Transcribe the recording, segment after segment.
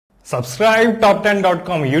Subscribe Top10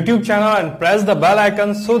 DotCom YouTube channel and press the bell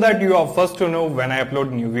icon so that you are first to know when I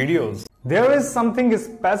upload new videos. There is something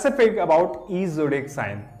specific about each zodiac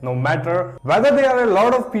sign. No matter whether there are a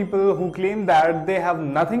lot of people who claim that they have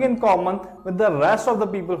nothing in common with the rest of the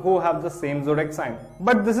people who have the same zodiac sign.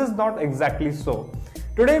 But this is not exactly so.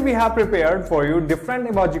 Today we have prepared for you different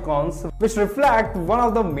emoticons which reflect one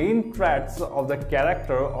of the main traits of the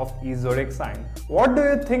character of each zodiac sign. What do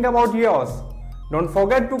you think about yours? Don't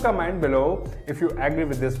forget to comment below if you agree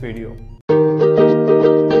with this video.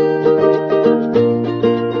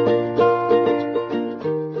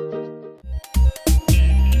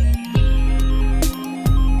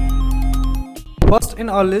 First in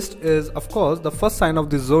our list is, of course, the first sign of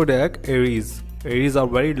the zodiac, Aries. Aries are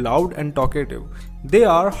very loud and talkative. They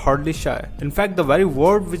are hardly shy. In fact, the very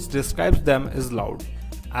word which describes them is loud.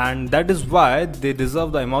 And that is why they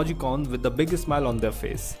deserve the emoticon with the biggest smile on their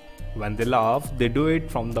face. When they laugh, they do it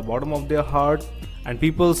from the bottom of their heart, and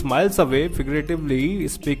people miles away, figuratively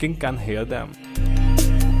speaking, can hear them.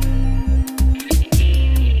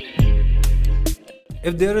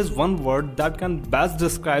 If there is one word that can best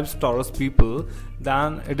describe Taurus people,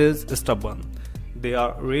 then it is stubborn. They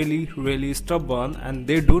are really stubborn, and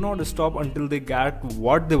they do not stop until they get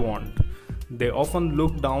what they want. They often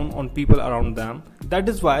look down on people around them. That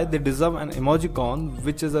is why they deserve an emoticon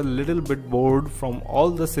which is a little bit bored from all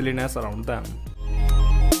the silliness around them.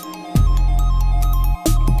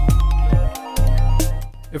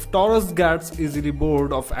 If Taurus gets easily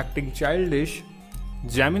bored of acting childish,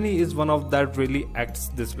 Gemini is one of that really acts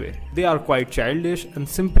this way. They are quite childish and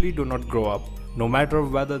simply do not grow up, no matter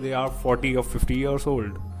whether they are 40 or 50 years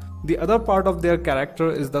old. The other part of their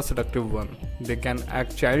character is the seductive one. They can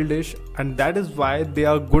act childish, and that is why they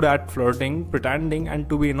are good at flirting, pretending and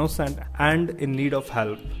to be innocent and in need of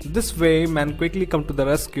help. This way men quickly come to the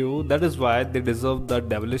rescue. That is why they deserve the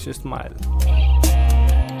devilish smile.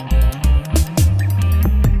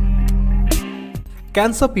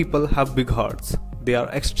 Cancer people have big hearts. They are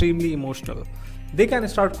extremely emotional. They can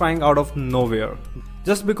start crying out of nowhere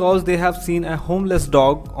just because they have seen a homeless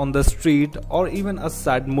dog on the street or even a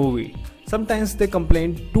sad movie. Sometimes they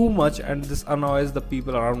complain too much and this annoys the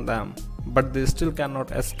people around them, but they still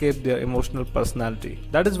cannot escape their emotional personality.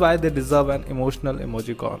 That is why they deserve an emotional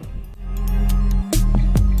emoticon.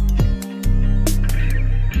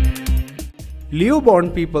 Leo born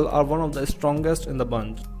people are one of the strongest in the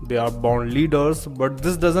bunch. They are born leaders, but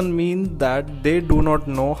this doesn't mean that they do not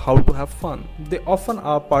know how to have fun. They often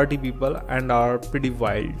are party people and are pretty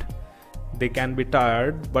wild. They can be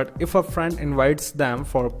tired, but if a friend invites them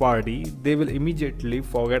for a party, they will immediately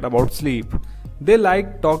forget about sleep. They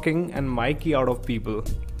like talking and making out of people,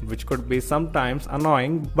 which could be sometimes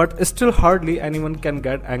annoying, but still hardly anyone can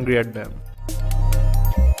get angry at them.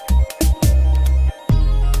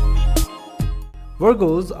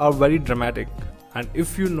 Virgos are very dramatic, and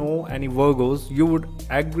if you know any Virgos, you would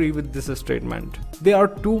agree with this statement. They are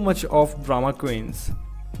too much of drama queens.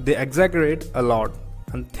 They exaggerate a lot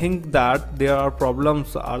and think that their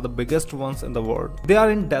problems are the biggest ones in the world. They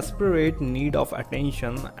are in desperate need of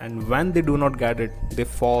attention, and when they do not get it, they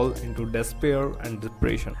fall into despair and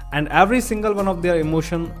depression. And every single one of their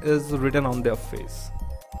emotion is written on their face.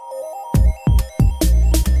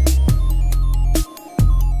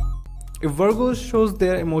 If Virgos shows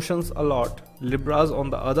their emotions a lot, Libras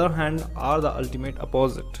on the other hand are the ultimate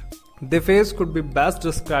opposite. Their face could be best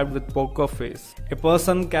described with poker face. A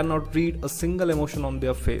person cannot read a single emotion on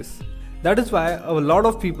their face. That is why a lot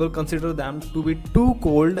of people consider them to be too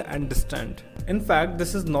cold and distant. In fact,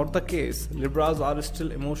 this is not the case. Libras are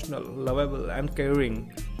still emotional, lovable and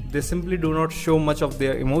caring. They simply do not show much of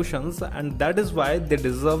their emotions, and that is why they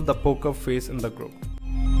deserve the poker face in the group.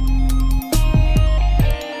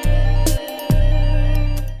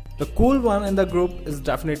 The cool one in the group is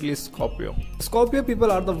definitely Scorpio. Scorpio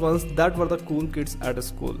people are the ones that were the cool kids at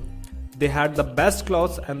school. They had the best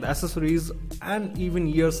clothes and accessories, and even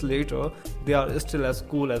years later, they are still as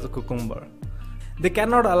cool as a cucumber. They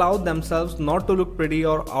cannot allow themselves not to look pretty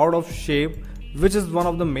or out of shape, which is one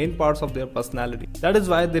of the main parts of their personality. That is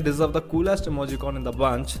why they deserve the coolest emoticon in the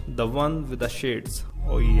bunch, the one with the shades.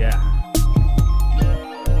 Oh yeah.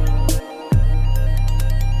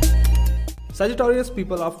 Sagittarius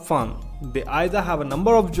people are fun. They either have a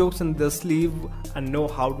number of jokes in their sleeve and know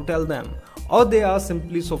how to tell them, or they are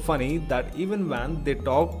simply so funny that even when they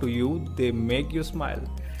talk to you, they make you smile.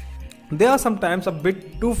 They are sometimes a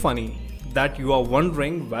bit too funny that you are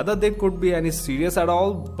wondering whether they could be any serious at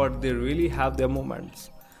all, but they really have their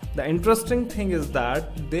moments. The interesting thing is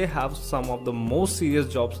that they have some of the most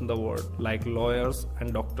serious jobs in the world, like lawyers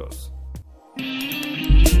and doctors.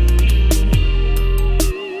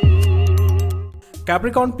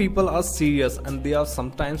 Capricorn people are serious and they are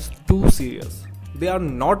sometimes too serious. They are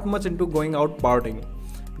not much into going out partying.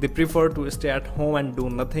 They prefer to stay at home and do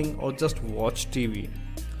nothing or just watch TV.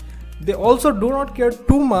 They also do not care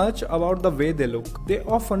too much about the way they look. They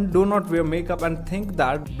often do not wear makeup and think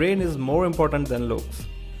that brain is more important than looks.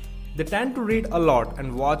 They tend to read a lot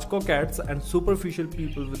and watch coquettes and superficial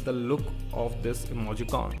people with the look of this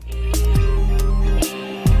Emoticon.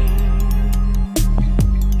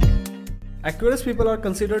 Aquarius people are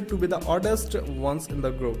considered to be the oddest ones in the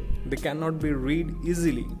group. They cannot be read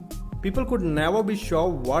easily. People could never be sure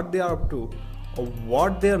what they are up to or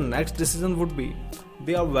what their next decision would be.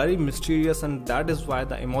 They are very mysterious, and that is why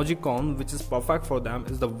the Emoticon, which is perfect for them,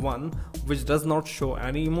 is the one which does not show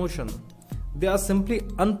any emotion. They are simply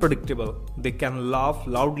unpredictable. They can laugh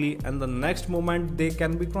loudly and the next moment they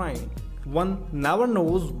can be crying. One never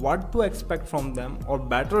knows what to expect from them, or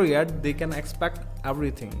better yet, they can expect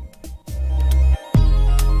everything.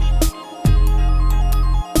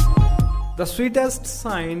 The sweetest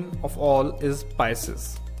sign of all is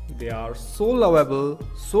Pisces. They are so lovable,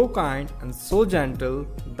 so kind and so gentle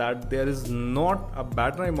that there is not a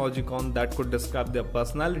better Emoticon that could describe their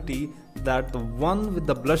personality than the one with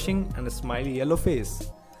the blushing and smiley yellow face.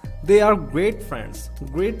 They are great friends,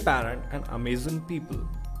 great parents and amazing people.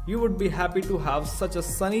 You would be happy to have such a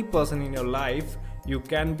sunny person in your life, you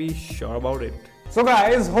can be sure about it. So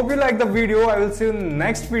guys, hope you liked the video. I will see you in the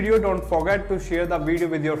next video. Don't forget to share the video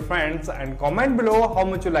with your friends and comment below how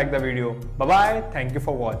much you like the video. Bye bye. Thank you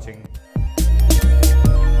for watching.